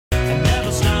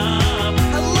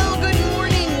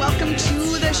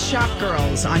Shop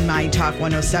Girls on My Talk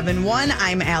 1071.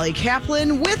 I'm Allie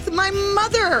Kaplan with my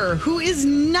mother, who is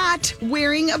not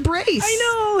wearing a brace. I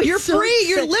know. You're so free.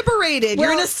 You're liberated. Well,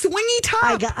 you're in a swingy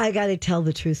top. I got to tell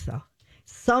the truth, though.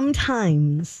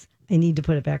 Sometimes I need to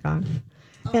put it back on.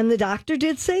 And the doctor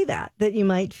did say that you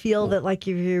might feel that like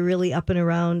if you're really up and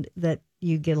around that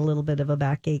you get a little bit of a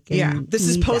backache. And this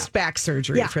is need post-back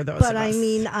surgery for those but of us. I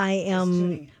mean,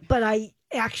 I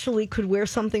actually could wear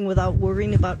something without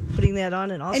worrying about putting that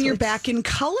on. And also, And you're back in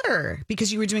color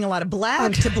because you were doing a lot of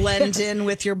black to blend in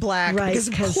with your black. Right, because,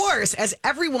 of course, as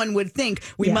everyone would think,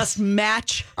 we must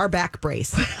match our back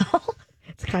brace.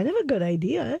 It's kind of a good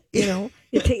idea, you know.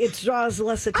 It draws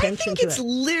less attention. I think it's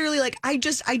literally like I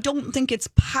don't think it's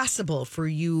possible for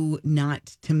you not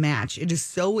to match. It is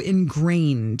so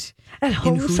ingrained at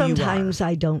home. In who Sometimes you are.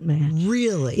 I don't match.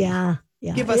 Really? Yeah.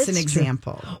 Give us an true.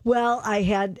 example. Well, I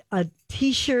had a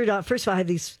T-shirt on. First of all, I have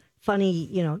these funny,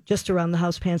 just around the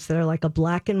house pants that are like a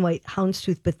black and white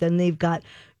houndstooth, but then they've got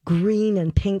green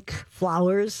and pink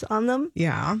flowers on them.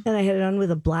 Yeah. And I had it on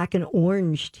with a black and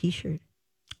orange T-shirt.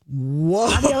 Whoa.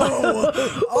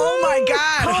 Oh my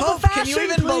God. Hope, can you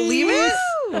even believe it?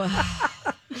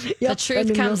 The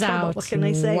truth comes out. What can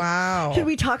I say? Wow. Should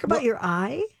we talk about your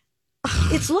eye?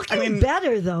 It's looking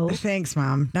better, though. Thanks,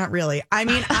 Mom. Not really. I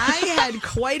mean, I had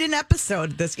quite an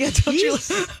episode this. Yeah, don't you?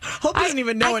 Hope doesn't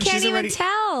even know. I and can't she's even already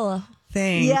tell.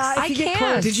 Thanks. Yeah, I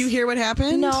can't. Did you hear what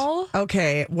happened? No.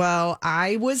 Okay. Well,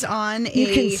 I was on You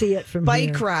can see it from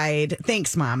bike here. ride.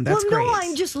 Thanks, Mom. That's great. No,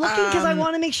 I'm just looking because I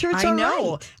want to make sure it's all I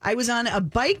know. right. I was on a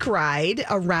bike ride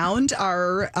around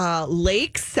our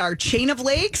lakes, our chain of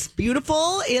lakes,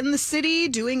 beautiful in the city,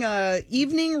 doing a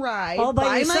evening ride All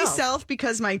by yourself. myself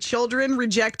because my children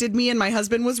rejected me and my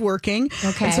husband was working.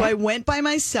 Okay. And so I went by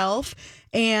myself.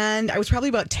 And I was probably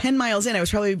about 10 miles in. I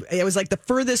was like the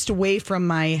furthest away from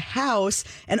my house.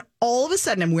 And all of a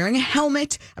sudden, I'm wearing a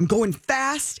helmet. I'm going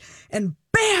fast. And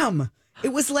bam! It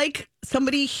was like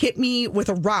somebody hit me with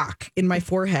a rock in my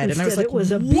forehead. And I was Instead, like, it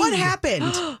was a bee. what happened?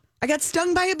 I got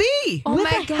stung by a bee. Oh With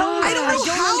my a God. helmet. I don't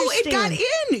know how it got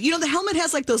understand. in. The helmet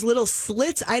has like those little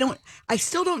slits. I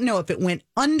still don't know if it went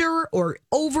under or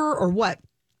over or what.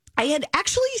 I had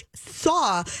actually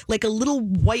saw like a little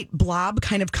white blob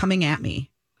kind of coming at me.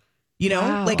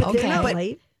 Wow, like okay. They're not but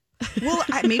white. well,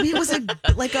 maybe it was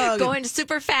like a Going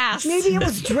super fast. Maybe it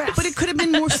was dressed. but it could have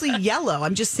been mostly yellow.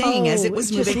 I'm just saying, as it Oh,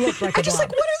 was it just moving. looked like I a just blob.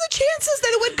 like, what are the chances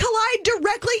that it would collide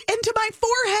directly into my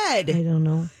I forehead? don't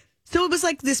know. So it was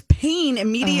like this pain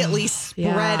immediately spread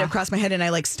yeah. across my head, and I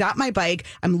like stopped my bike.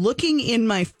 I'm looking in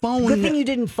my phone. Good thing you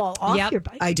didn't fall off Yep. your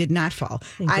bike. I did not fall.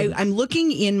 goodness. I'm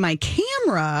looking in my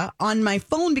camera on my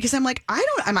phone because I'm like,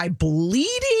 am I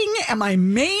bleeding? Am I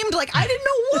maimed? Like, I didn't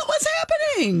know what was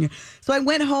happening. So I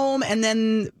went home and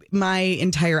then my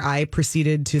entire eye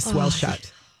proceeded to swell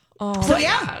shut. Oh, So my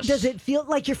yeah, gosh. Does it feel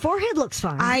like your forehead looks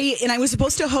fine? I was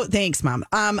supposed to thanks, Mom.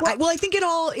 I think it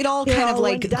all kind of all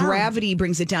like went down. gravity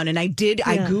brings it down. And I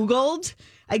googled,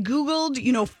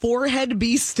 forehead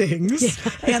bee stings,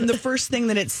 and the first thing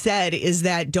that it said is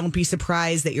that don't be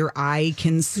surprised that your eye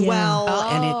can swell,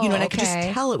 and it, and I could just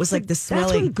okay. tell it was like the That's when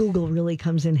swelling. Google really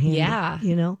comes in handy. Yeah.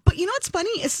 But you know what's funny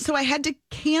is so I had to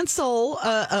cancel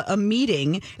a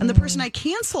meeting, and the person I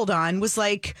canceled on was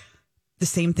like, the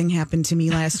same thing happened to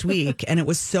me last week, and it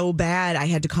was so bad I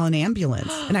had to call an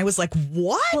ambulance. And I was like,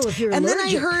 what? Well, if you're and then I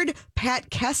allergic. heard Pat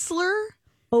Kessler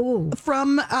Oh,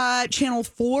 from Channel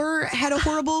 4 had a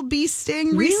horrible bee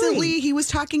sting recently. He was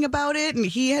talking about it, and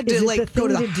he had Is to it like the go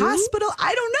to thing the to do? hospital.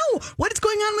 I don't know what is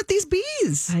going on with these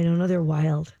bees. I don't know. They're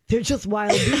wild. They're just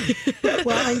wild bees.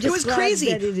 Well, I'm just was glad crazy.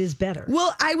 that it is better.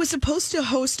 Well, I was supposed to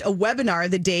host a webinar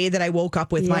the day that I woke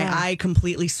up with my Yeah. eye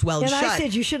completely swelled And shut. I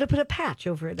said you should have put a patch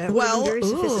over it. That Well, would have been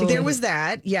very sophisticated. there was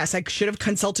that. Yes, I should have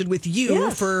consulted with you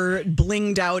Yes. for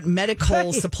blinged out medical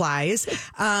Right. supplies.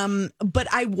 But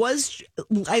I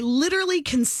literally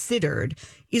considered,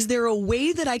 is there a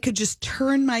way that I could just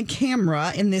turn my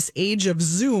camera in this age of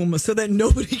Zoom so that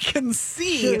nobody can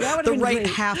see Sure, that would the have been right great.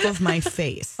 half of my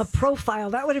face? a profile.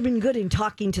 That would have been good in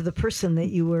talking to the person that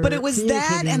you were. But it was that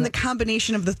communicating and the with.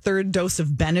 combination of the third dose of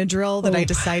Benadryl that I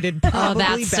decided that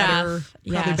probably stuff. better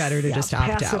Yes. to Yeah, just opt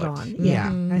pass out. it on. Yeah,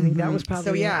 I think that was probably.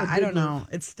 So yeah, a I good don't know.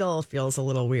 It still feels a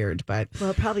little weird, but move. Well,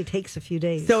 it probably takes a few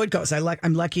days. so it goes.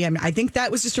 I'm lucky. I think that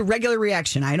was just a regular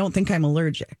reaction. I don't think I'm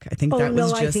allergic. I think oh that no,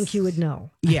 was just. I think you would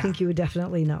know. Yeah. I think you would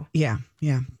definitely know. Yeah.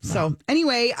 So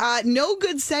anyway, no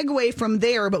good segue from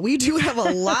there, but we do have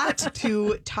a lot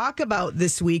to talk about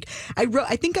this week.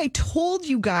 I think I told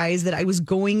you guys that I was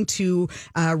going to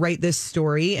write this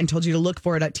story and told you to look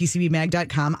for it at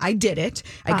tcbmag.com. I did it.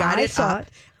 I got I it saw up. it.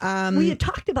 We had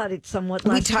talked about it somewhat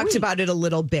last week. We talked about it a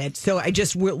little bit. So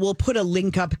we'll put a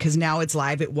link up because now it's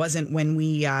live. It wasn't when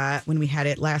we had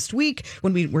it last week,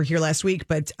 when we were here last week.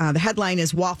 But the headline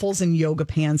is Waffles and Yoga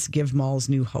Pants Give Malls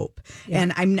New Hope.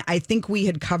 Yeah. And I think we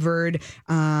had covered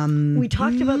we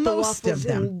talked about the waffles of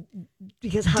them.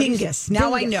 Because Dingus.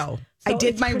 Now I know. So I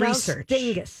did my research.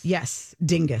 Dingus. Yes,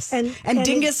 dingus. And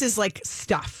dingus is like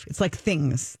stuff. It's like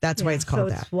things. That's why it's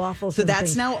called that. It's waffles. So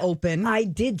that's now open. I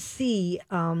did see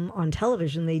on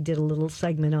television, they did a little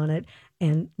segment on it.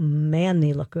 And man,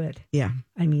 they look good. Yeah.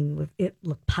 I mean, it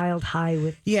looked piled high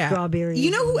with strawberries. You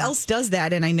know who else does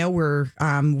that? And I know we're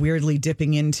weirdly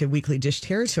dipping into weekly dish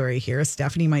territory here.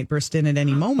 Stephanie might burst in at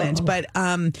any moment. But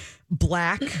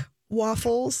Black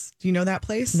Waffles, do you know that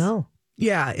place? No.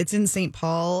 Yeah, it's in St.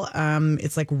 Paul.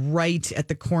 It's like right at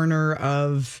the corner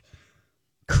of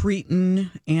Cretin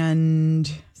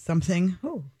and something.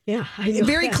 Oh, yeah. I know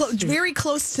very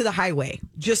close to the highway,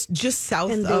 just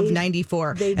south of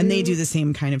 94. They do the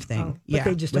same kind of thing. But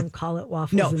they just don't call it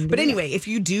waffles. No, but anyway, if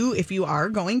you are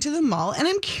going to the mall, and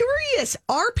I'm curious,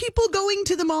 are people going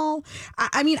to the mall?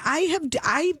 I mean, I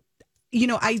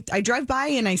drive by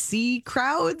and I see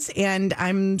crowds, and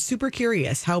I'm super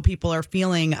curious how people are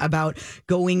feeling about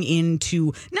going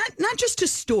into not just to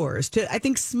stores, to I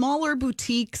think smaller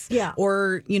boutiques,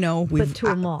 or but to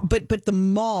a mall. But the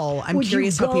mall, I'm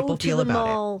curious how people feel about it. Would you go to the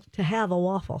mall to have a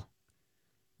waffle?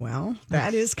 Well,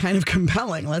 that is kind of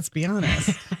compelling. Let's be honest.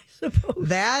 I suppose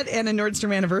that and a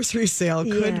Nordstrom anniversary sale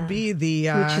could be the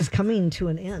which is coming to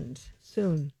an end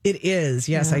soon. It is.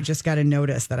 Yes, I just got a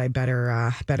notice that I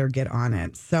better get on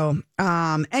it. So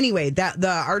anyway, that the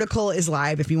article is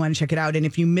live if you want to check it out. And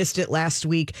if you missed it last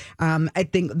week, I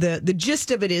think the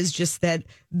gist of it is just that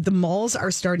the malls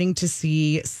are starting to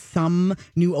see some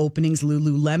new openings.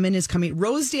 Lululemon is coming,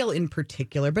 Rosedale in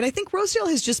particular, but I think Rosedale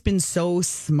has just been so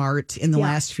smart in the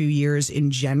last few years in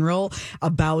general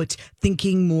about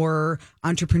thinking more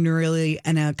entrepreneurially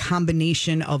and a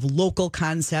combination of local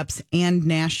concepts and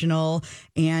national,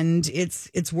 and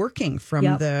it's working from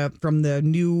the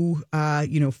new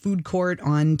food court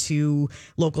on to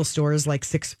local stores like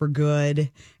Six for Good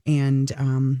and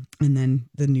then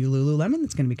the new Lululemon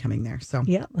that's going to be coming there. So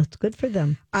yeah, that's good for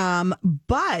them.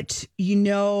 But it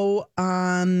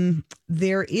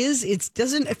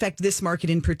doesn't affect this market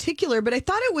in particular, but I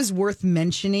thought it was worth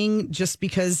mentioning just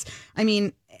because, I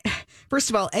mean, first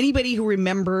of all, anybody who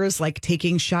remembers like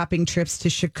taking shopping trips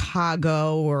to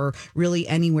Chicago or really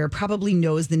anywhere probably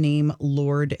knows the name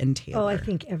Lord and Taylor. Oh, I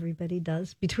think everybody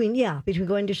does. Between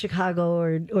going to Chicago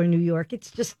or New York,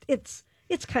 it's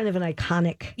kind of an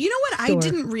iconic. You know what store. I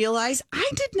didn't realize? I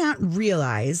did not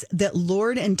realize that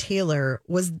Lord and Taylor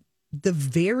was the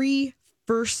very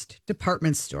first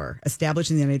department store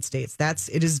established in the United States.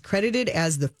 It is credited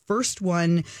as the first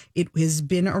one. It has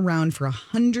been around for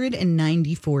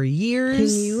 194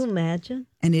 years. Can you imagine?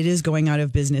 And it is going out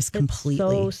of business completely.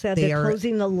 So sad. They're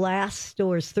closing the last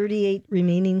stores. 38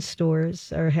 remaining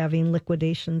stores are having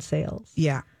liquidation sales.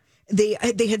 Yeah. They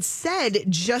had said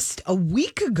just a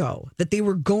week ago that they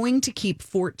were going to keep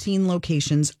 14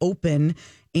 locations open,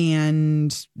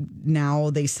 and now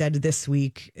they said this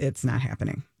week it's not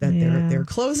happening. That they're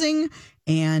closing,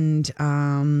 and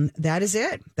that is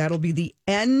it. That'll be the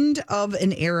end of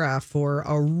an era for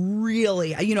a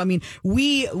really,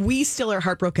 we still are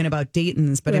heartbroken about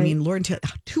Dayton's, but I mean, Lord,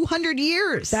 200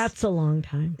 years. That's a long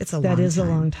time. It's a long time. That is a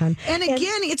long time. And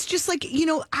again, it's just like,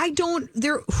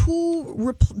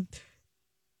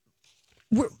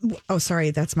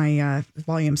 sorry, that's my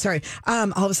volume. Sorry.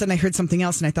 All of a sudden I heard something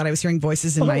else and I thought I was hearing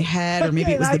voices in my head, or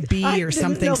maybe it was the bee or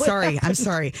something. Sorry. I'm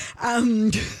sorry.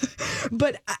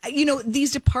 But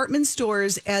these department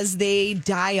stores, as they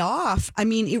die off, I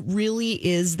mean, it really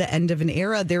is the end of an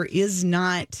era. There is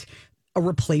not a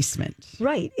replacement.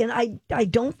 Right. And I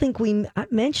don't think we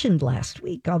mentioned last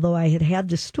week, although I had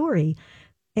the story,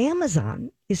 Amazon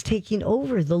is taking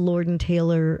over the Lord &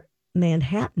 Taylor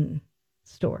Manhattan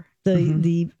store.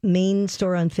 The main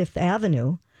store on Fifth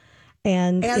Avenue,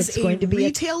 and it's going to be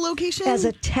retail location as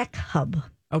a tech hub.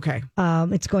 Okay,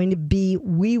 it's going to be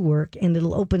WeWork, and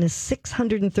it'll open a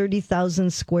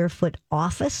 630,000 square foot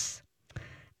office.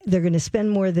 They're going to spend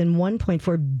more than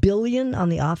 $1.4 billion on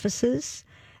the offices,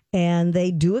 and they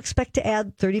do expect to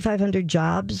add 3,500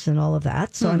 jobs and all of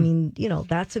that. So I mean,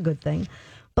 that's a good thing,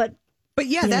 But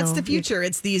yeah, that's the future.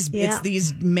 It's these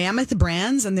mammoth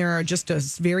brands, and there are just a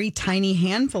very tiny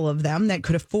handful of them that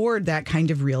could afford that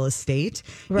kind of real estate.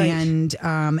 Right. And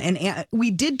we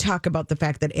did talk about the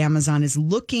fact that Amazon is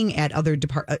looking at other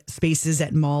spaces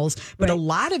at malls, but a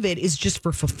lot of it is just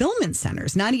for fulfillment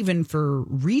centers, not even for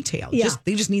retail. Yeah.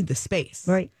 They just need the space.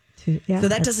 Right. So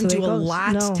that doesn't do a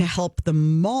lot to help the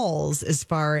malls as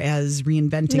far as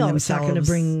reinventing themselves. It's not going to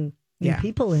bring new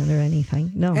people in or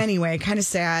anything. No. Anyway, kind of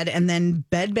sad. And then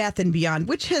Bed Bath & Beyond,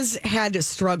 which has had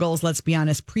struggles, let's be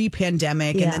honest,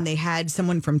 pre-pandemic. And then they had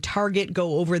someone from Target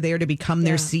go over there to become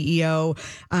their CEO.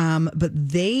 But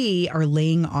they are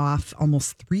laying off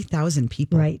almost 3,000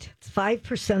 people. Right. It's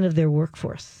 5% of their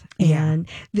workforce. And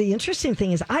the interesting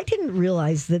thing is I didn't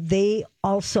realize that they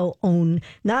also own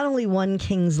not only One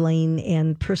Kings Lane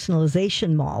and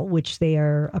Personalization Mall, which they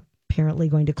are apparently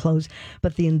going to close,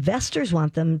 but the investors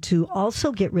want them to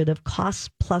also get rid of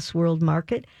Cost Plus World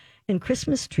Market and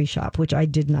Christmas Tree Shop, which I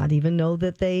did not even know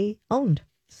that they owned.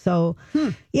 So,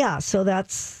 so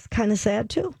that's kind of sad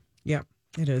too. Yeah.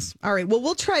 It is. All right. Well,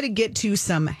 we'll try to get to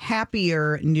some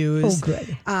happier news. Oh,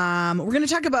 good. We're going to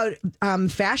talk about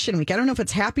Fashion Week. I don't know if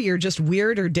it's happy or just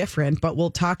weird or different, but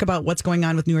we'll talk about what's going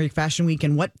on with New York Fashion Week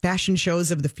and what fashion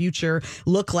shows of the future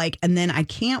look like. And then I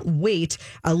can't wait.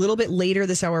 A little bit later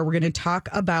this hour, we're going to talk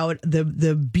about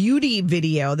the beauty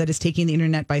video that is taking the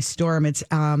internet by storm. It's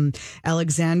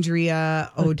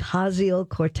Alexandria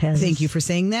Ocasio-Cortez. Thank you for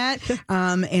saying that.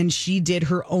 And she did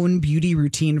her own beauty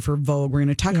routine for Vogue. We're going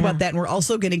to talk about that. And we're also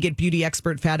going to get beauty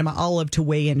expert Fatima Olive to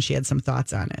weigh in. She had some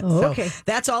thoughts on it. Okay. So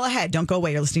that's all ahead. Don't go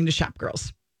away. You're listening to Shop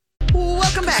Girls.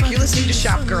 Welcome back. You're listening to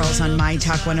Shop Girls on My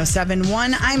Talk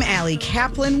 107.1. I'm Allie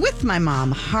Kaplan with my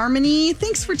mom, Harmony.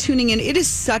 Thanks for tuning in. It is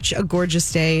such a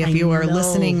gorgeous day. If you are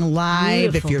listening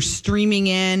live, if you're streaming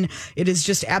in, it is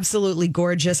just absolutely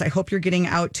gorgeous. I hope you're getting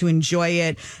out to enjoy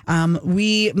it.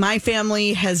 My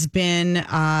family has been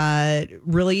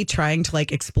really trying to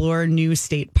explore new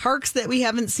state parks that we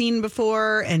haven't seen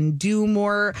before and do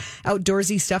more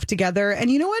outdoorsy stuff together.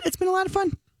 And you know what? It's been a lot of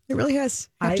fun. It really has.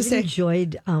 I've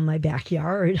enjoyed my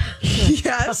backyard.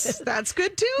 Yes, that's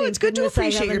good too. It's good to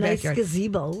appreciate your backyard.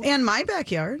 Gazebo. And my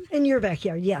backyard. And your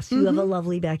backyard, yes. You have a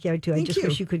lovely backyard too. I just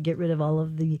wish you could get rid of all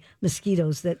of the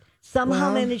mosquitoes that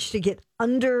somehow manage to get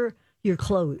under your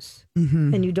clothes.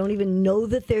 And you don't even know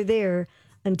that they're there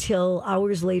until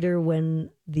hours later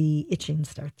when the itching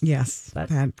starts. Yes, but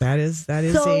that is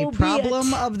so a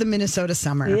problem of the Minnesota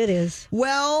summer. It is.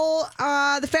 Well,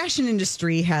 the fashion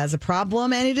industry has a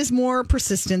problem, and it is more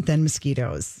persistent than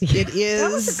mosquitoes. It is.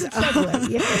 That was a good segue.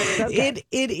 Yes, okay.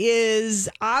 It is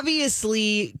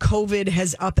obviously COVID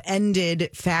has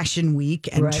upended Fashion Week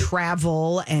and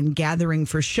travel and gathering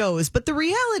for shows, but the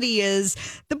reality is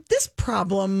this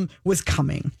problem was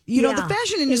coming. You know, the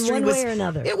fashion industry in one way or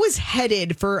another. It was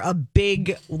headed for a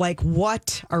big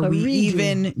what are we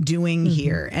even doing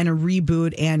here? And a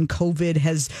reboot, and COVID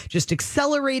has just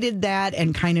accelerated that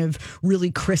and kind of really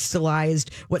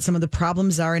crystallized what some of the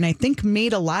problems are. And I think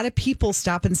made a lot of people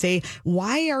stop and say,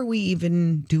 why are we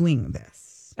even doing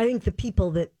this? I think the people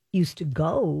that used to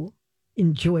go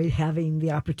enjoyed having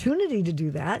the opportunity to do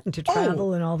that and to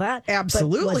travel and all that.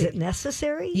 Absolutely. But was it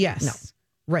necessary? Yes.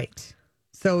 No. Right.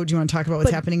 So do you want to talk about what's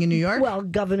happening in New York? Well,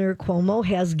 Governor Cuomo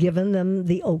has given them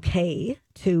the okay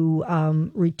to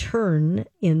return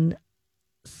in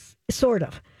sort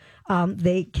of.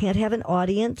 They can't have an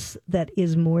audience that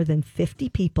is more than 50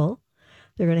 people.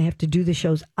 They're going to have to do the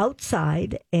shows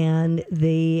outside, and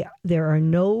there are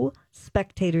no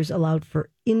spectators allowed for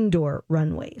indoor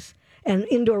runways. And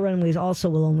indoor runways also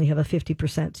will only have a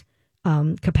 50%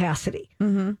 capacity.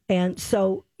 And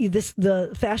so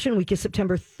the Fashion Week is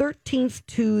September 13th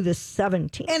to the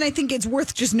 17th. And I think it's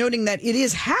worth just noting that it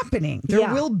is happening.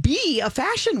 There will be a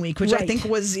Fashion Week, which I think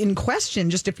was in question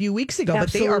just a few weeks ago,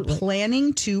 but they are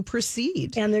planning to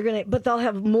proceed. And but they'll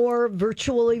have more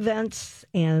virtual events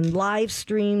and live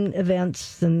stream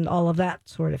events and all of that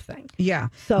sort of thing. Yeah.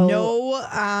 So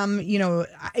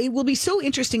it will be so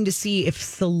interesting to see if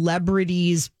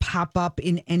celebrities pop up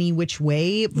in any which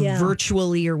way,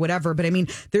 virtually or whatever. But I mean,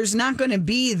 there's not going to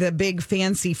be the big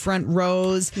fancy front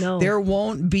rows. No. There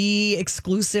won't be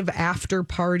exclusive after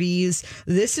parties.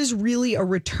 This is really a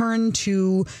return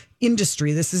to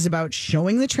industry. This is about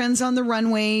showing the trends on the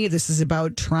runway. This is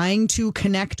about trying to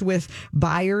connect with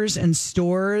buyers and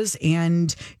stores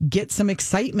and get some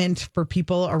excitement for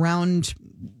people around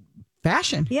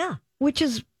fashion. Yeah, which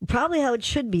is probably how it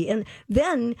should be. And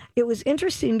then it was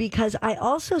interesting because I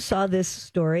also saw this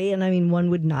story, and I mean, one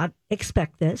would not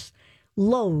expect this.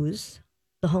 Lowe's,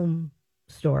 the home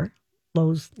store,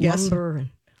 Lowe's Lumber and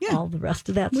all the rest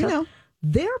of that stuff.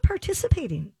 They're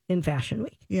participating in Fashion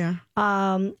Week. Yeah.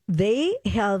 They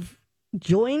have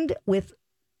joined with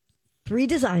 3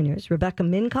 designers, Rebecca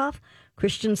Minkoff,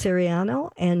 Christian Siriano,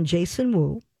 and Jason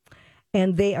Wu.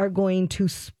 And they are going to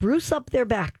spruce up their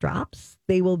backdrops.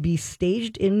 They will be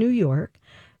staged in New York.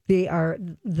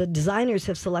 The designers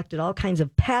have selected all kinds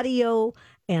of patio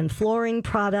and flooring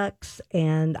products.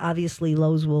 And obviously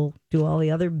Lowe's will do all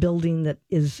the other building that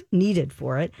is needed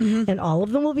for it. And all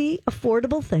of them will be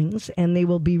affordable things, and they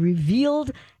will be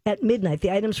revealed at midnight.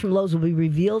 The items from Lowe's will be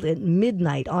revealed at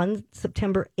midnight on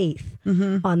September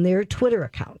 8th on their Twitter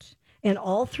account. And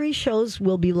all 3 shows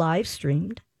will be live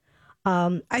streamed.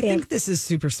 I think this is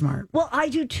super smart. Well, I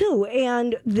do too.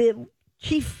 And the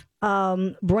chief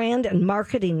brand and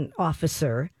marketing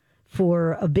officer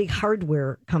for a big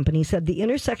hardware company said the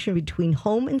intersection between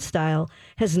home and style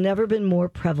has never been more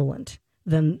prevalent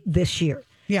than this year.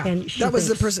 Yeah, and that was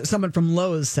the person. Someone from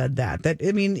Lowe's said that.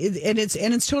 I mean,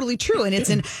 it's totally true, and it's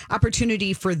an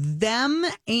opportunity for them,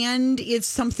 and it's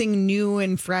something new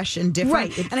and fresh and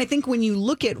different. Right. And I think when you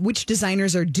look at which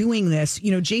designers are doing this,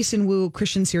 you know, Jason Wu,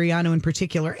 Christian Siriano in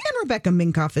particular, and Rebecca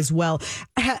Minkoff as well,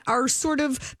 are sort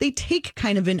of, they take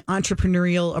kind of an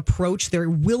entrepreneurial approach. They're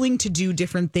willing to do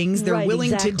different things. They're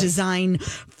willing to design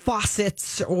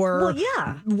faucets or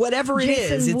whatever it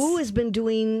is. Jason Wu has been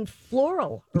doing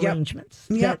floral arrangements.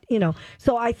 That, you know,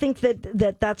 so I think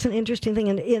that's an interesting thing.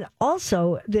 And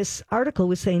also, this article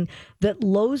was saying that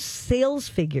Lowe's sales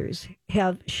figures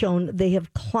have shown they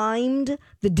have climbed,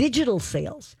 the digital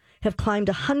sales have climbed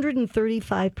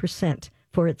 135%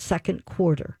 for its second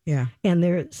quarter. Yeah. And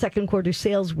their second quarter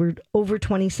sales were over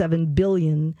 $27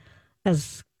 billion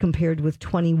as compared with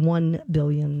 $21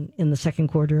 billion in the second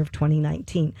quarter of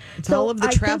 2019. It's all of the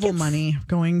travel money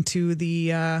going to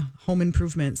the home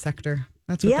improvement sector.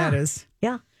 That's what that is.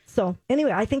 Yeah. So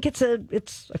anyway, I think it's a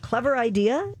clever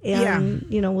idea, and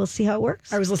you know, we'll see how it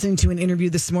works. I was listening to an interview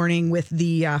this morning with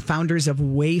the founders of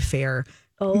Wayfair.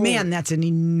 Oh man, that's an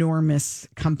enormous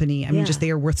company. I mean, just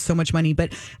they are worth so much money,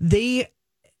 but they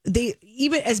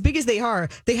even as big as they are,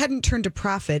 they hadn't turned a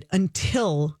profit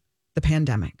until the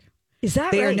pandemic. Is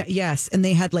that right? Yes. And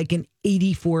they had like an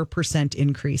 84%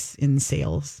 increase in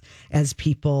sales as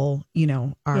people, you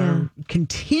know, are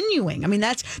continuing. I mean,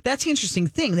 that's the interesting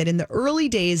thing, that in the early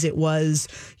days, it was,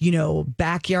 you know,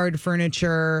 backyard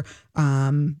furniture,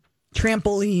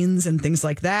 trampolines and things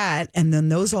like that. And then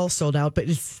those all sold out, but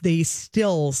it's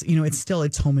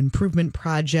home improvement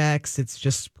projects. It's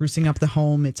just sprucing up the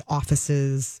home. It's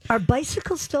offices. Are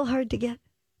bicycles still hard to get?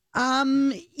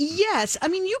 Yes. I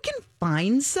mean, you can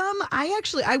find some.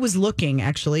 I was looking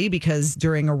because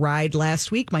during a ride last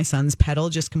week, my son's pedal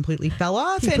just completely fell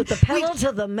off. You put the pedal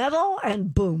to the metal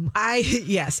and boom.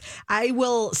 I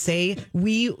will say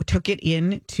we took it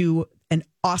into an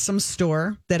awesome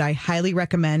store that I highly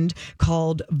recommend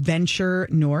called Venture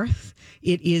North.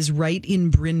 It is right in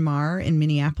Bryn Mawr in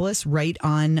Minneapolis, right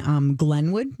on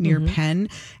Glenwood near Penn.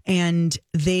 And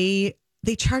they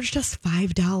charged us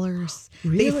 $5.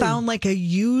 Really? They found like a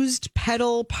used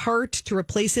pedal part to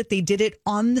replace it. They did it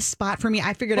on the spot for me.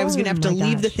 I figured I was going to have to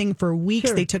leave the thing for weeks.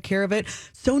 Sure. They took care of it.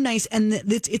 So nice. And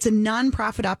it's a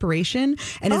nonprofit operation,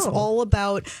 and it's all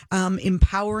about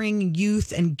empowering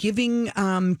youth and giving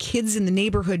kids in the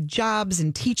neighborhood jobs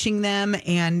and teaching them.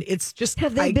 And it's just,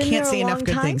 I can't say enough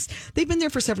good things. They've been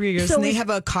there for several years, and they have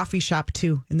a coffee shop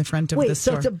too in the front of the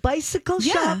store. So it's a bicycle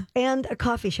shop and a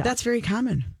coffee shop. That's very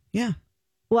common. Yeah.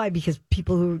 Why? Because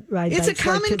people who ride bikes, it's a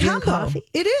common combo. Coffee?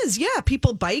 It is, yeah.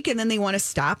 People bike and then they want to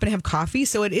stop and have coffee.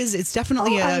 So it is. It's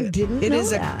definitely a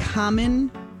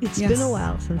common. It's been a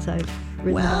while since I've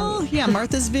ridden on it. Yeah,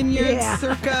 Martha's Vineyard,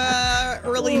 circa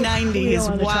early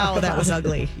 90s. Wow, that was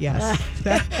ugly. Yes,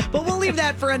 but we'll leave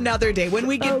that for another day. When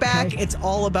we get back, it's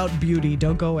all about beauty.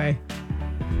 Don't go away.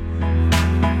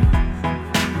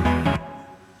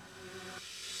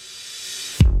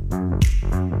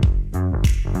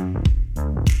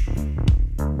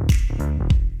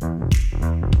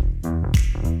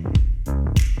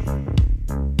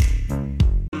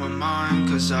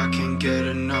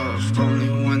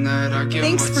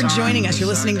 Thanks for joining us. You're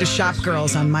listening to Shop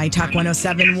Girls on My Talk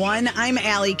 107.1. I'm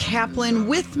Allie Kaplan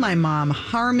with my mom,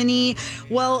 Harmony.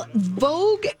 Well,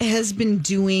 Vogue has been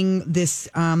doing this.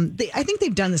 I think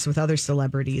they've done this with other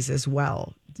celebrities as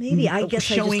well. Maybe. I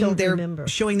guess I just don't remember.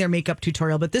 Showing their makeup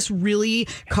tutorial. But this really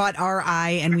caught our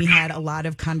eye, and we had a lot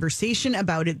of conversation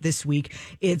about it this week.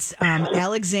 It's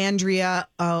Alexandria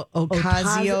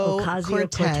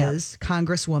Ocasio-Cortez,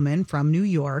 Congresswoman from New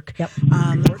York,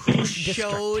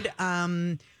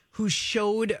 who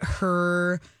showed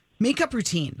her makeup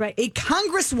routine. Right. A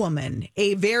congresswoman,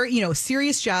 a very,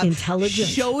 serious job. Intelligent.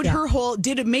 Showed her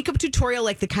did a makeup tutorial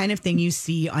like the kind of thing you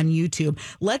see on YouTube.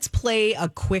 Let's play a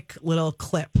quick little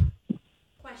clip.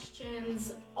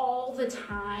 Questions all the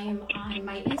time on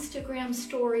my Instagram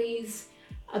stories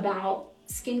about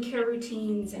skincare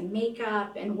routines and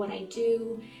makeup and what I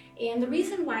do. And the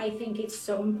reason why I think it's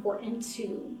so important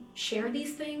to share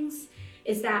these things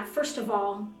is that, first of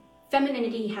all,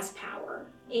 femininity has power.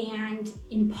 And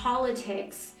in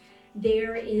politics,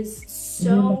 there is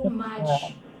so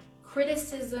much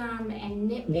criticism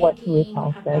and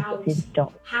nitpicking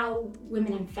about how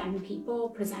women and femme people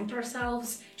present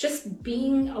ourselves. Just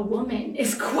being a woman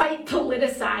is quite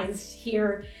politicized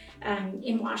here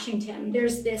in Washington.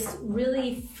 There's this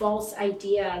really false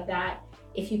idea that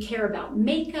if you care about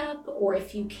makeup or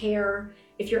if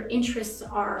your interests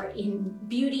are in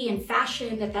beauty and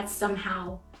fashion, that's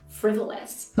somehow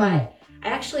frivolous. But I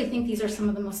actually think these are some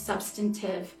of the most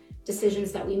substantive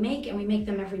decisions that we make, and we make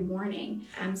them every morning.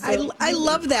 I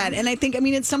love that, and I think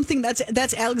it's something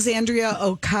that's Alexandria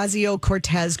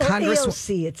Ocasio-Cortez,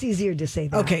 AOC. It's easier to say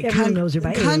that. Okay, everyone knows her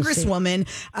by Congresswoman,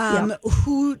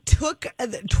 who took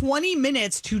 20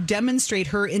 minutes to demonstrate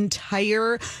her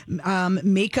entire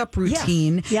makeup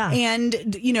routine,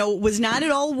 and was not at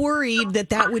all worried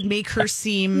that would make her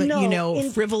seem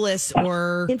frivolous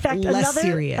or in fact less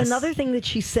serious. Another thing that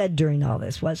she said during all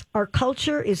this was, our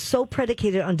culture is so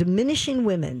predicated on diminishing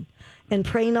women and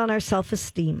preying on our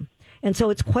self-esteem. And so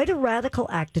it's quite a radical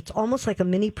act. It's almost like a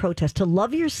mini protest to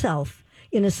love yourself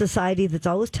in a society that's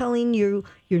always telling you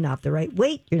you're not the right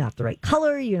weight, you're not the right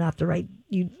color, you're not the right,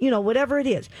 whatever it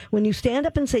is. When you stand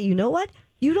up and say, you know what?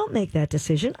 You don't make that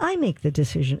decision. I make the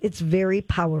decision. It's very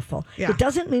powerful. Yeah. It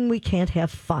doesn't mean we can't have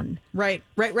fun. Right.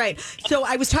 So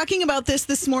I was talking about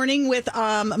this morning with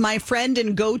my friend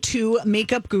and go-to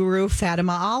makeup guru,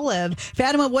 Fatima Olive.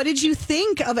 Fatima, what did you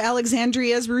think of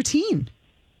Alexandria's routine?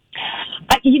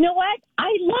 You know what?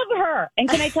 I love her. And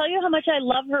can I tell you how much I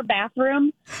love her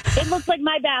bathroom? It looks like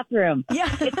my bathroom. Yeah.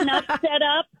 It's not set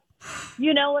up.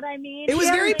 You know what I mean? It was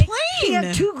very plain. She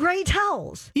had 2 gray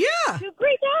towels. Yeah. 2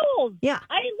 gray towels. Yeah.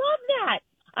 I love that.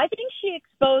 I think she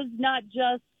exposed not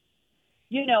just,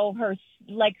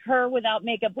 her without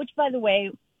makeup, which, by the way,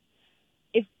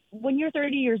 when you're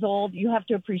 30 years old, you have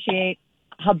to appreciate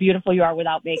how beautiful you are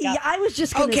without makeup. Yeah, I was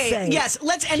just going to say. Yes,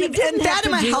 and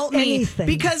Fatima help me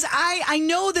because I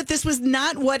know that this was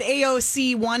not what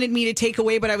AOC wanted me to take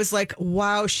away, but I was like,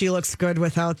 wow, she looks good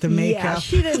without the makeup. Yeah,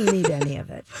 she didn't need any of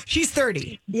it. She's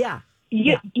 30. Yeah.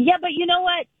 Yeah, but you know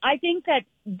what? I think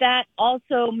that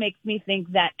also makes me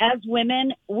think that as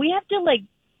women, we have to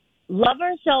love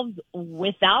ourselves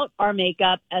without our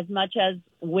makeup as much as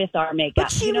with our makeup.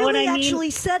 But she really actually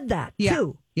said that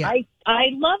too. Yeah. I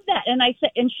love that.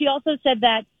 And she also said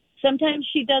that sometimes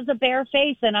she does a bare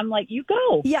face and I'm like, you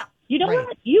go. Yeah. You know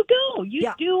what? You go.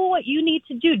 You do what you need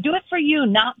to do. Do it for you,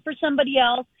 not for somebody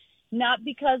else, not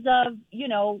because of,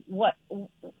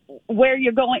 where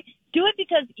you're going. Do it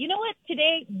because, you know what?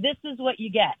 Today, this is what you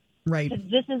get. Right.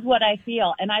 This is what I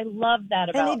feel. And I love that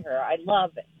about her. I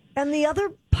love it. And the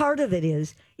other part of it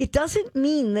is, it doesn't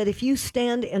mean that if you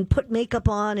stand and put makeup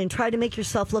on and try to make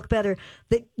yourself look better,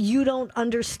 that you don't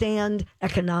understand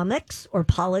economics or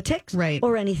politics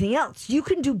or anything else. You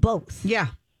can do both. Yeah.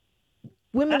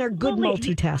 Women are good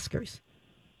multitaskers.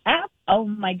 Oh,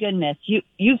 my goodness.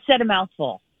 You've said a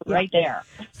mouthful right there.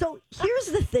 So here's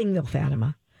the thing, though,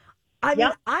 Fatima.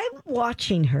 I'm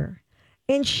watching her,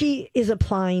 and she is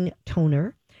applying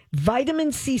toner,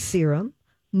 vitamin C serum,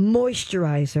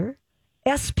 moisturizer,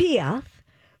 SPF.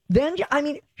 Then,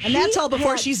 and that's all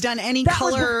before she's done any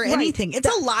color or anything. It's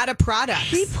a lot of products.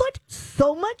 She put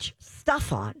so much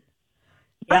stuff on.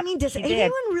 Yep, does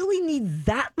anyone really need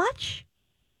that much?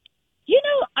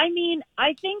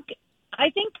 I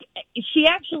think she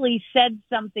actually said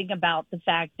something about the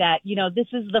fact that, this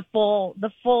is the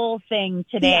full thing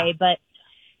today. Yeah. But,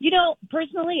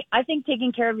 personally, I think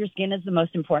taking care of your skin is the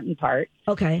most important part.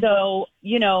 Okay. So,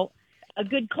 a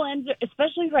good cleanser,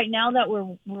 especially right now that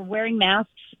we're wearing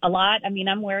masks a lot. I mean,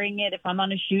 I'm wearing it. If I'm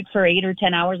on a shoot for 8 or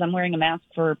 10 hours, I'm wearing a mask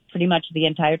for pretty much the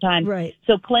entire time. Right.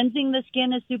 So cleansing the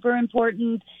skin is super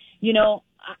important.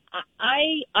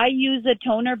 I use a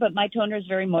toner, but my toner is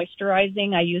very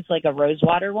moisturizing. I use a rose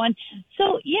water one.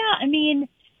 So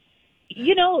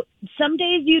some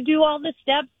days you do all the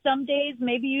steps. Some days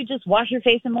maybe you just wash your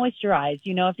face and moisturize.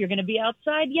 If you're going to be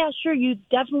outside, sure, you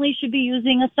definitely should be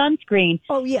using a sunscreen.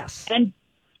 Oh, yes. And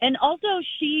also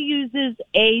she uses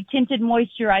a tinted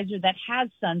moisturizer that has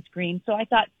sunscreen. So I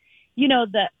thought,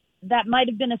 that might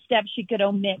have been a step she could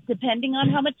omit depending on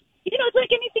how much, it's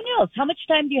like anything else. How much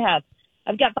time do you have?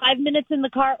 I've got 5 minutes in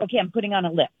the car. Okay, I'm putting on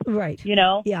a lip. Right.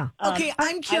 Yeah. Okay,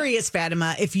 I'm curious,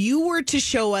 Fatima, if you were to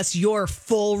show us your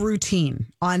full routine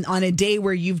on a day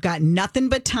where you've got nothing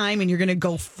but time and you're going to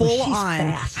go full on,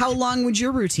 fast. How long would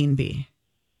your routine be?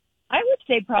 I would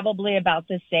say probably about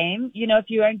the same. If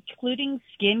you're including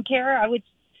skincare, I would,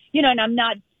 and I'm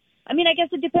not, I guess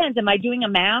it depends. Am I doing a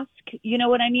mask? You know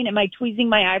what I mean? Am I tweezing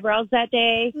my eyebrows that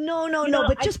day? No, You know,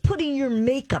 but just putting your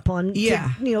makeup on Yeah.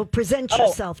 to, present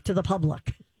yourself to the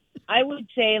public. I would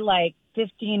say like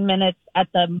 15 minutes at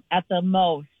the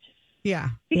most. Yeah.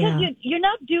 Because Yeah.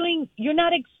 you're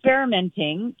not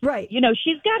experimenting. Right. You know,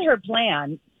 she's got her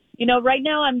plan. You know, right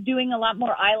now I'm doing a lot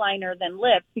more eyeliner than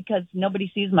lips because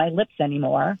nobody sees my lips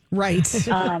anymore. Right.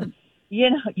 You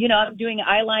know, I'm doing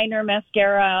eyeliner,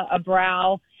 mascara, a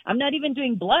brow. I'm not even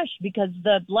doing blush because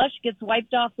the blush gets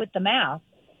wiped off with the mask,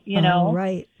 you know? Oh,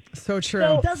 right. So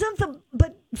true.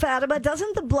 But Fatima,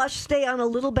 doesn't the blush stay on a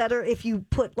little better if you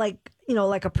put like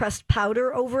a pressed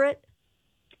powder over it?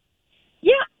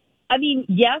 Yeah. I mean,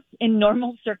 yes, in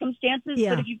normal circumstances, Yeah.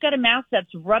 but if you've got a mask that's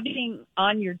rubbing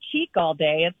on your cheek all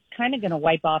day, it's kind of going to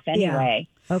wipe off anyway.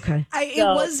 Okay. It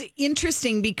was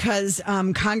interesting because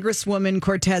Congresswoman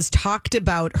Cortez talked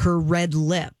about her red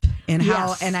lip and how,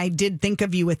 Yes. and I did think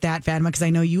of you with that, Fatima, because I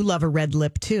know you love a red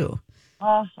lip too.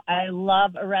 Oh, I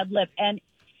love a red lip. And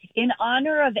in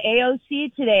honor of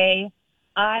AOC today,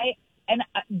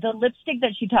 the lipstick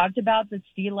that she talked about, the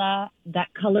Stila,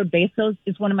 that color Bezos,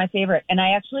 is one of my favorite. And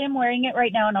I actually am wearing it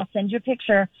right now, and I'll send you a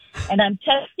picture. And I'm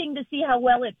testing to see how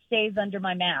well it stays under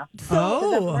my mask.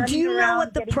 Do you know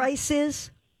what the price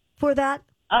is for that?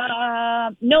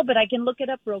 No, but I can look it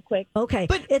up real quick. Okay.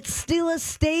 But it's still a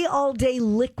Stay All Day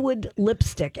liquid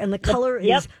lipstick, and the color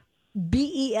Yep. is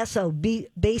BESO,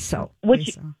 Beso.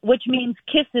 Which means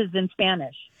kisses in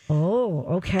Spanish. Oh,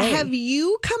 okay. Have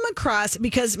you come across,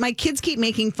 because my kids keep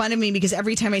making fun of me because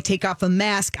every time I take off a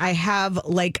mask, I have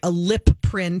like a lip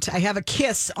print. I have a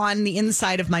kiss on the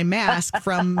inside of my mask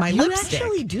from my you lipstick.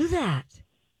 actually do that.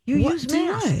 You use Do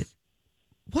masks.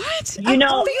 What? You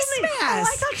know- a face Oh, I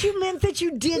mask. thought you meant that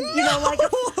you did, like,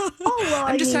 well,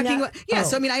 I'm just talking about, oh.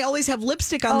 so I mean, I always have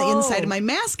lipstick on the inside of my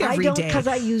mask every day. I don't, because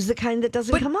I use the kind that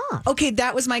doesn't come off. Okay,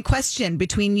 that was my question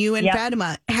between you and Yep.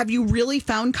 Fatima. Have you really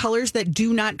found colors that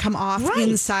do not come off Right.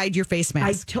 inside your face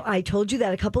mask? I told you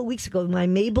that a couple of weeks ago. My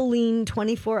Maybelline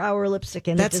 24-hour lipstick,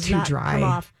 and That's it does too not dry. come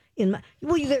off.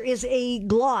 There is a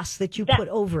gloss that you put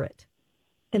over it,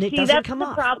 and it See, doesn't that's come the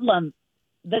off. problem.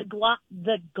 The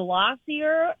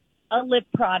glossier a lip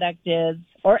product is,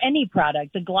 or any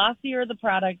product, the glossier the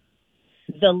product,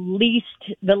 the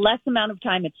less amount of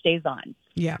time it stays on.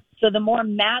 Yeah. So the more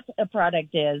matte a product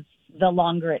is, the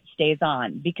longer it stays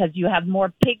on because you have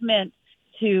more pigment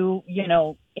to,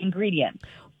 ingredients.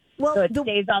 Well, So it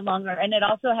stays on longer. And it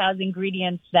also has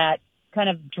ingredients that kind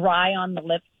of dry on the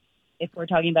lips if we're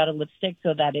talking about a lipstick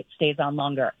so that it stays on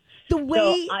longer. the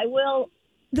way So I will...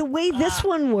 the way this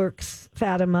one works,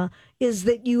 Fatima, is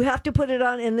that you have to put it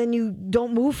on and then you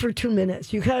don't move for 2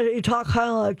 minutes. You talk kind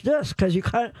of like this because you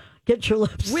can't get your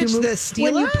lips Which, to move. the Stila?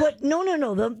 When you put no,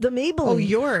 the Maybelline. Oh,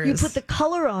 yours. You put the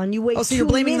color on. You wait. Oh, so you're 2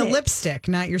 blaming minutes. the lipstick,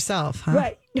 not yourself, huh?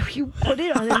 Right. No, you put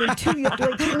it on, and then you have to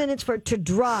wait 2 minutes for it to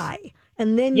dry,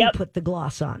 and then you Yep. put the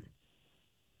gloss on.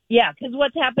 Yeah, because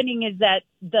what's happening is that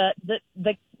the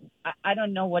I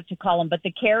don't know what to call them, but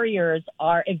the carriers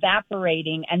are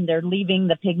evaporating and they're leaving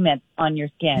the pigment on your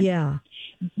skin. Yeah.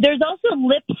 There's also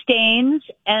lip stains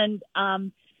and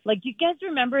like you guys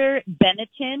remember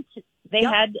Benetint? They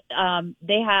Yep.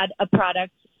 had a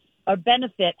product, or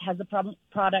Benefit has a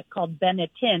product called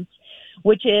Benetint,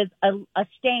 which is a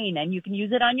stain, and you can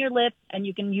use it on your lips and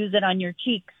you can use it on your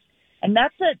cheeks. And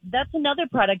that's another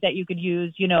product that you could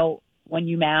use, when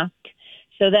you mask,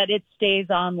 so that it stays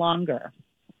on longer.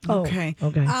 Okay.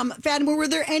 Okay. Fatima, were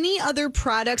there any other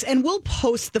products? And we'll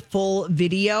post the full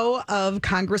video of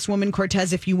Congresswoman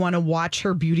Cortez if you want to watch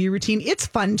her beauty routine. It's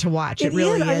fun to watch. It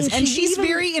really is. I is. mean, And she she's even-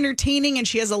 very entertaining, and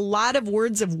she has a lot of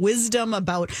words of wisdom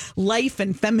about life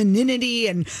and femininity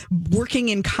and working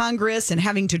in Congress and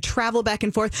having to travel back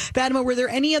and forth. Fatima, were there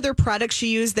any other products she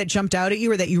used that jumped out at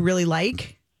you or that you really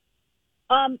like?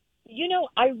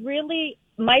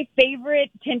 My favorite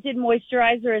tinted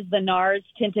moisturizer is the NARS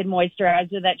tinted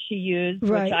moisturizer that she used,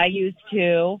 Right. which I use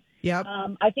too. Yep.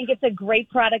 I think it's a great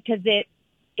product because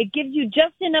it gives you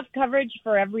just enough coverage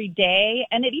for every day,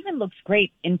 and it even looks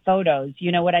great in photos.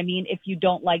 You know what I mean? If you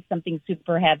don't like something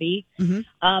super heavy.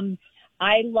 Mm-hmm.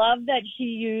 I love that she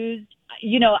used,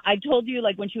 I told you,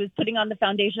 like, when she was putting on the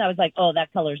foundation, I was like, oh,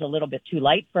 that color's a little bit too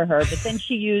light for her. But then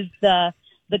she used the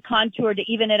contour to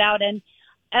even it out. And,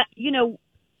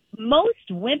 most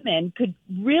women could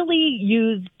really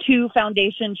use 2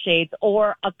 foundation shades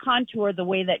or a contour the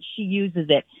way that she uses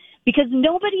it, because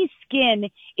nobody's skin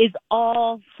is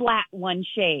all flat one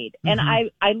shade. And I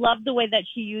love the way that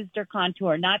she used her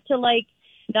contour, not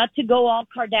to go all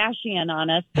Kardashian on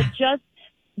us, but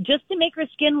just to make her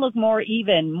skin look more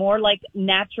even, more like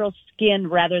natural skin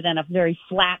rather than a very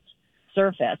flat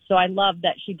surface. So I love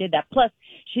that she did that. Plus,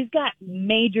 she's got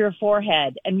major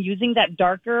forehead, and using that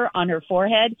darker on her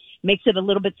forehead makes it a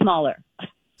little bit smaller.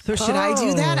 So should I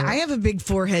do that? I have a big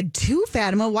forehead too,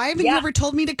 Fatima. Why haven't you ever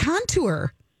told me to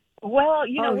contour? Well,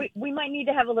 we might need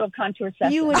to have a little contour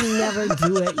session. You would never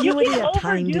do it. You wouldn't have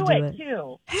time to do it.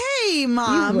 Too. Hey,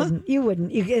 Mom. You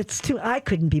wouldn't. It's too. I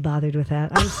couldn't be bothered with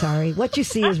that. I'm sorry. What you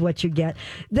see is what you get.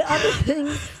 The other thing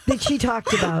that she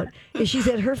talked about is she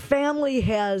said her family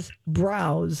has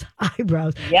eyebrows.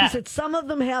 Yeah. She said some of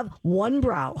them have one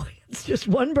brow. It's just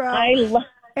one brow.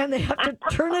 And they have to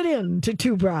turn it into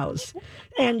two brows.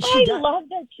 And I love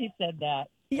that she said that.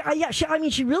 Yeah.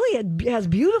 She really has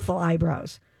beautiful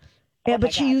eyebrows.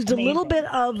 But she used a little bit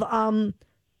of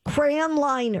crayon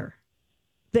liner.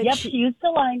 She used the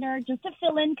liner just to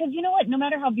fill in, because you know what? No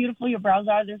matter how beautiful your brows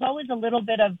are, there's always a little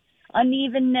bit of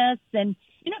unevenness. And,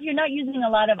 if you're not using a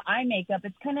lot of eye makeup,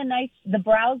 it's kind of nice. The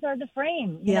brows are the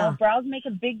frame. You know, brows make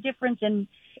a big difference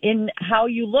in how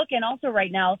you look. And also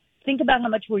right now, think about how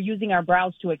much we're using our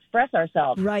brows to express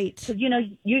ourselves. Right. Because,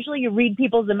 usually you read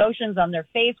people's emotions on their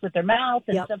face with their mouth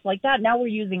and stuff like that. Now we're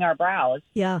using our brows.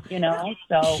 Yeah.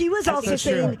 So she was also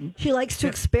saying she likes to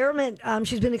experiment.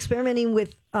 She's been experimenting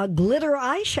with glitter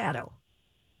eyeshadow.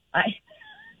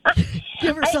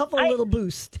 Give herself a little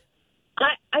boost.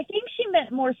 I think she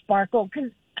meant more sparkle,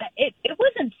 because it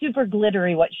wasn't super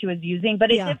glittery what she was using, but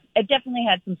it definitely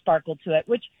had some sparkle to it,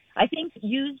 which I think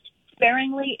used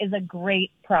sparingly is a great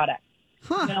product.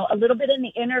 A little bit in the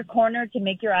inner corner to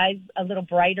make your eyes a little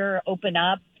brighter, open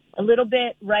up, a little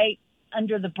bit right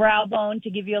under the brow bone to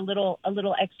give you a little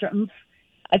extra oomph.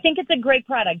 I think it's a great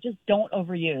product. Just don't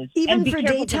overuse. Even for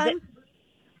daytime?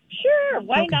 Sure,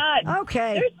 why not?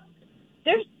 Okay.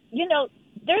 There's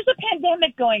a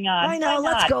pandemic going on. I know.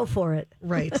 Let's go for it.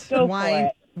 Right. Go for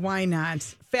it. Why not?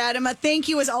 Fatima, thank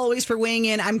you as always for weighing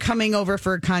in. I'm coming over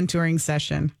for a contouring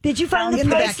session. Did you find in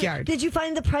the backyard? Did you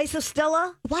find the price of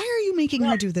Stella? Why are you making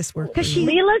her do this work? Because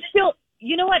Leela's still.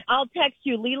 You know what? I'll text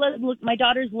you. My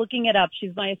daughter's looking it up.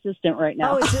 She's my assistant right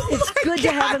now. Oh, it's good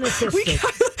to have an assistant.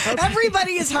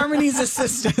 Everybody is Harmony's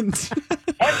assistant.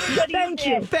 Thank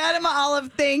you. Fatima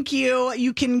Olive, thank you.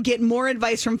 You can get more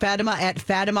advice from Fatima at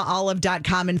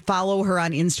FatimaOlive.com and follow her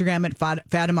on Instagram at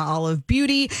Fatima Olive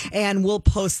Beauty. And we'll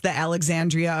post the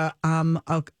Alexandria AOC.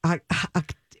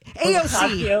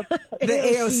 The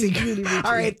AOC.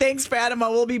 All right. Thanks, Fatima.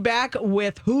 We'll be back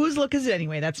with Whose Look Is It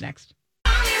Anyway? That's next.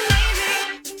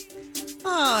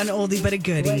 Oh, an oldie but a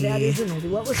goodie. Boy, that is an oldie.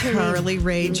 What was her Carly name?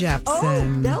 Rae Jepsen.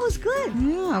 Oh, that was good.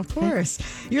 Yeah, of course.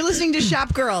 You're listening to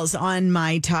Shop Girls on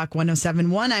My Talk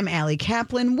 107.1. I'm Allie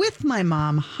Kaplan with my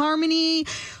mom, Harmony.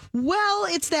 Well,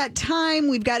 it's that time.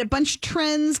 We've got a bunch of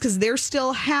trends because they're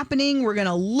still happening. We're going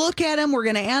to look at them. We're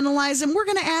going to analyze them. We're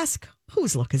going to ask,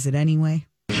 whose look is it anyway?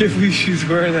 Can't believe she's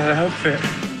wearing that outfit.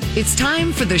 It's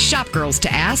time for the Shop Girls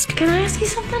to ask, Can I ask you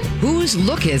something? whose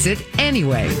look is it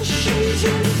anyway? Let's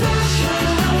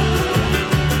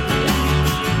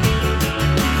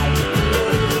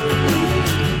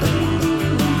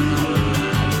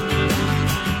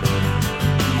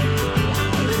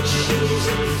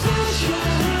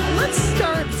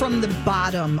start from the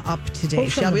bottom up today,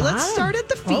 shall we? Let's start at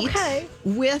the feet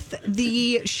with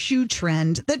the shoe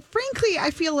trend that, frankly,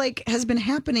 I feel like has been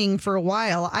happening for a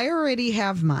while. I already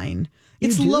have mine.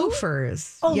 It's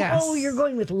loafers. Yes. Oh, you're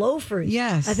going with loafers.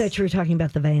 Yes. I thought you were talking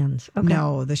about the Vans. Okay.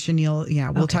 No, the chenille.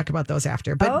 Yeah, we'll talk about those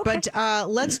after. But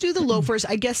let's do the loafers.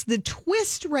 I guess the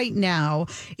twist right now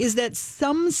is that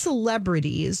some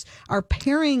celebrities are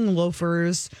pairing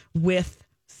loafers with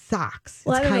socks.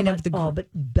 Well, it's I don't kind know of the but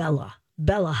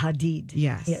Bella Hadid.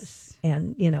 Yes.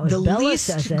 And, as the Bella least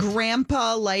says it,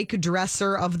 grandpa-like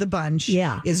dresser of the bunch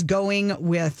is going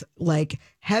with like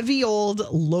heavy old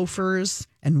loafers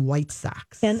and white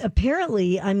socks. And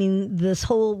apparently, this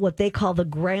whole what they call the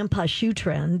grandpa shoe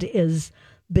trend has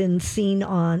been seen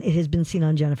on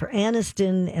Jennifer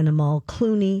Aniston and Amal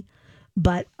Clooney.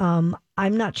 But I'm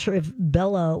not sure if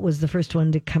Bella was the first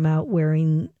one to come out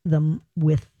wearing them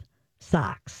with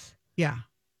socks. Yeah.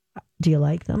 Do you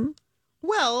like them?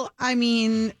 Well,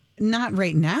 not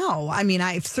right now.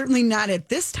 I've certainly not at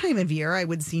this time of year. I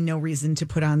would see no reason to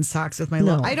put on socks with my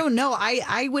loaf. I don't know.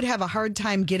 I would have a hard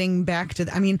time getting back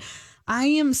to I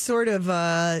am sort of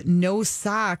a no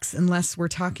socks unless we're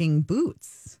talking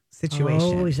boots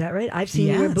situation. Oh, is that right? I've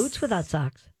seen you wear boots without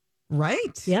socks.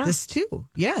 Right. Yeah. This too.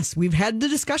 Yes. We've had the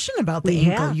discussion about the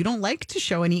ankle. You don't like to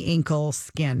show any ankle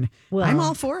skin. Well, I'm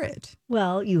all for it.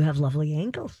 Well, you have lovely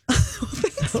ankles.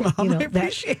 Thanks, Mom. I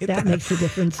appreciate that. That makes a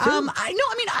difference too.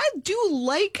 I do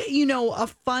like, a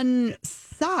fun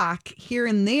sock here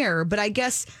and there, but I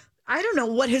guess I don't know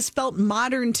what has felt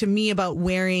modern to me about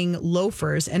wearing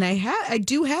loafers. And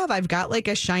I've got like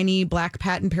a shiny black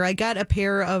patent pair. I got a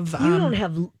pair of. You don't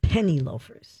have penny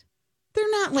loafers.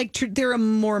 They're not like, they're a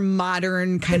more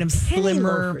modern kind of penny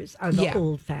slimmer. Loafers are the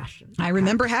old fashioned. I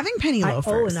remember having penny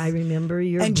loafers. And I remember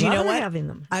your and brother you know what? having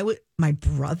them. My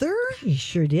brother? He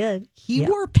sure did. He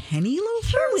wore penny loafers?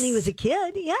 Sure, when he was a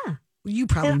kid, yeah. You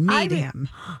probably made him.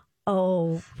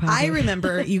 Oh, probably. I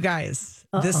remember, you guys,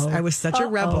 I was such a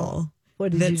rebel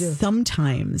what did that you do?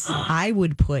 sometimes I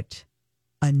would put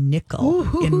a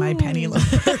nickel in my penny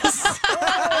loafers.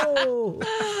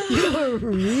 You were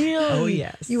really. Oh,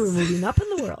 yes. You were moving up in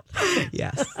the world.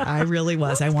 Yes, I really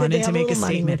was. I It's good wanted to to have a make a little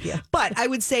money statement. with you. But I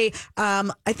would say,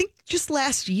 I think just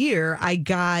last year, I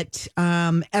got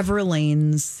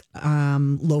Everlane's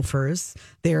loafers.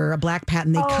 They're a black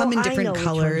patent. They come in I different know which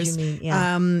colors. ones you mean,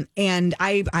 yeah. And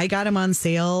I got them on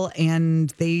sale,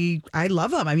 and I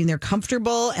love them. I mean, they're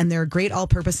comfortable, and they're great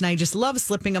all-purpose, and I just love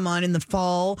slipping them on in the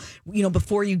fall,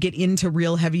 before you get into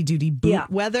real heavy-duty boot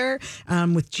weather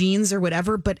with jeans or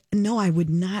whatever. But no, I would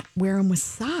not wear them with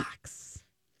socks.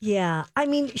 Yeah. I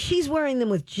mean, she's wearing them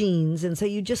with jeans, and so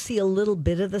you just see a little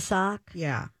bit of the sock.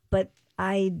 Yeah. But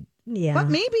But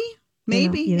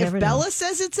maybe you if never Bella know.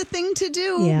 says it's a thing to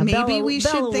do, Yeah, maybe we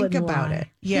should Bella think wouldn't about lie. it.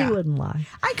 Yeah. She wouldn't lie.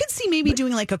 I could see maybe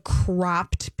doing like a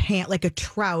cropped pant, like a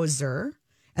trouser,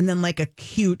 and then like a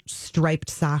cute striped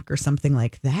sock or something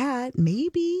like that.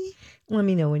 Maybe. Let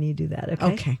me know when you do that,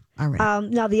 okay? Okay. All right.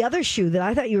 Now, the other shoe that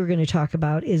I thought you were going to talk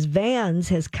about is Vans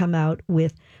has come out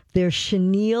with their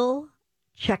chenille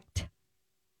checked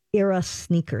era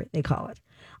sneaker, they call it.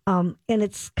 And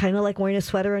it's kind of like wearing a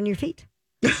sweater on your feet.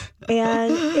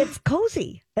 And it's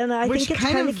cozy. And I Which think it's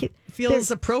kind of cute. feels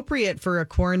appropriate for a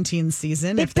quarantine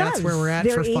season, if that's does. where we're at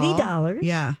They're for fall. $80.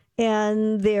 Yeah.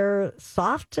 And they're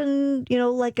soft and,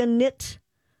 like a knit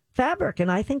fabric.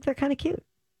 And I think they're kind of cute.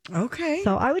 Okay.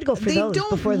 So I would go for They those don't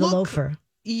before the look- loafer.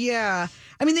 Yeah.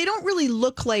 I mean, they don't really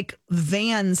look like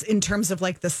Vans in terms of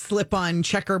like the slip-on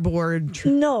checkerboard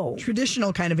No.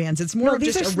 traditional kind of Vans. It's more No, of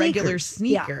these just are a regular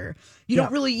sneakers. Yeah. sneaker. You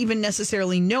don't really even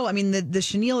necessarily know. I mean, the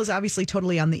chenille is obviously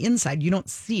totally on the inside. You don't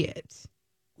see it.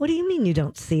 What do you mean you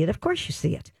don't see it? Of course you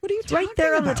see it. What are you It's right talking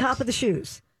there on the about? top of the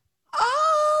shoes. I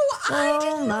Oh,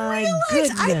 didn't my realize.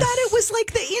 goodness. I thought it was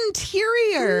like the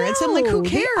interior. And so I'm like, who No,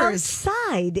 cares? The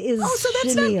outside is Oh, so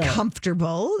that's chenille. not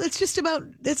comfortable. It's just a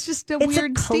It's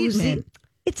weird a cozy, statement.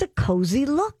 It's a cozy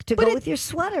look to go with your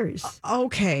sweaters.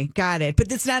 Okay, got it.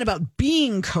 But it's not about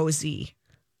being cozy.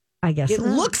 I guess It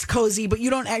not. looks cozy, but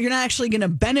you're not actually going to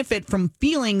benefit from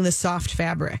feeling the soft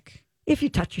fabric. If you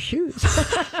touch your shoes.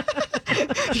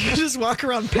 You just walk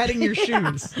around petting your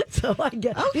shoes. So I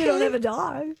guess you Okay. don't have a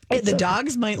dog. The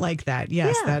dogs might like that.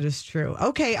 Yes, Yeah. that is true.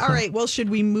 Okay, all right. Well, should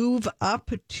we move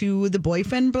up to the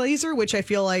boyfriend blazer, which I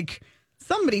feel like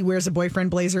somebody wears a boyfriend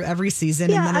blazer every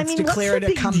season, and then it's declared what's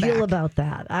the a big comeback. deal about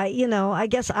that? I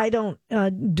guess I don't.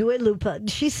 Dua Lipa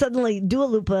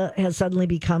has suddenly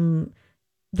become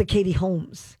the Katie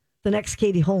Holmes, the next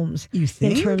Katie Holmes. You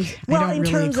think? In terms, I don't in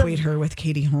really terms equate of, her with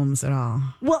Katie Holmes at all.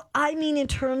 Well, I mean, in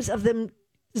terms of them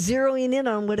zeroing in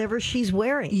on whatever she's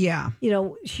wearing. Yeah.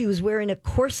 She was wearing a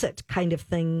corset kind of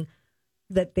thing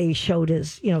that they showed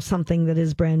as, something that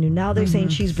is brand new. Now they're saying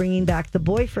she's bringing back the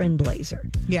boyfriend blazer.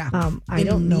 Yeah. I In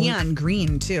don't know. neon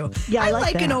green, too. Yeah, I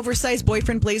like like an that. oversized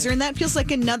boyfriend blazer, and that feels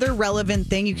like another relevant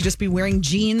thing. You could just be wearing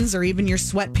jeans or even your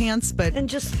sweatpants, but And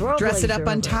just throw a dress it blazer up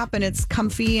on over top, and it's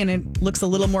comfy, and it looks a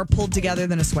little more pulled together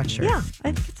than a sweatshirt. Yeah,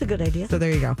 I think it's a good idea. So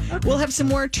there you go. We'll have some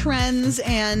more trends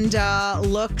and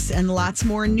looks and lots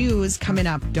more news coming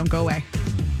up. Don't go away.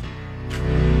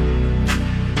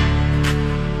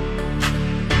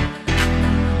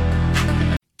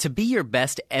 To be your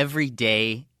best every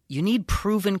day, you need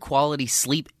proven quality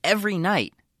sleep every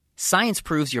night. Science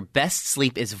proves your best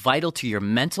sleep is vital to your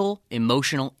mental,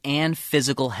 emotional, and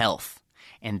physical health.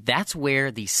 And that's where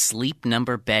the Sleep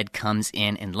Number bed comes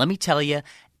in. And let me tell you,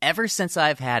 ever since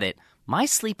I've had it, my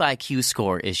sleep IQ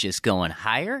score is just going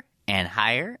higher and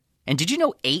higher. And did you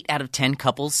know 8 out of 10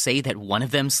 couples say that one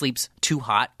of them sleeps too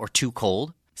hot or too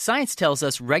cold? Science tells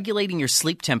us regulating your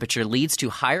sleep temperature leads to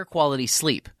higher quality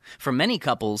sleep. For many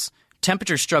couples,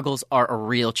 temperature struggles are a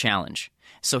real challenge.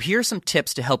 So here are some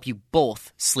tips to help you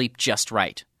both sleep just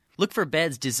right. Look for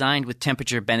beds designed with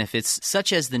temperature benefits,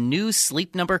 such as the new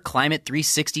Sleep Number Climate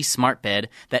 360 smart bed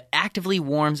that actively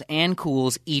warms and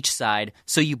cools each side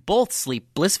so you both sleep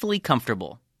blissfully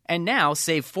comfortable. And now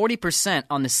save 40%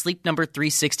 on the Sleep Number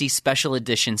 360 Special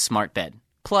Edition smart bed,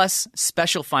 plus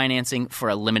special financing for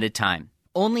a limited time.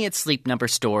 Only at Sleep Number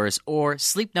stores or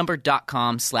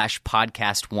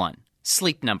sleepnumber.com/podcast1.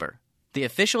 Sleep Number. the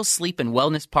official sleep and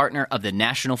wellness partner of the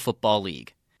National Football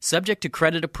League. Subject to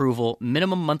credit approval,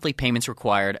 minimum monthly payments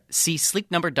required. See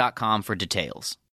sleepnumber.com for details.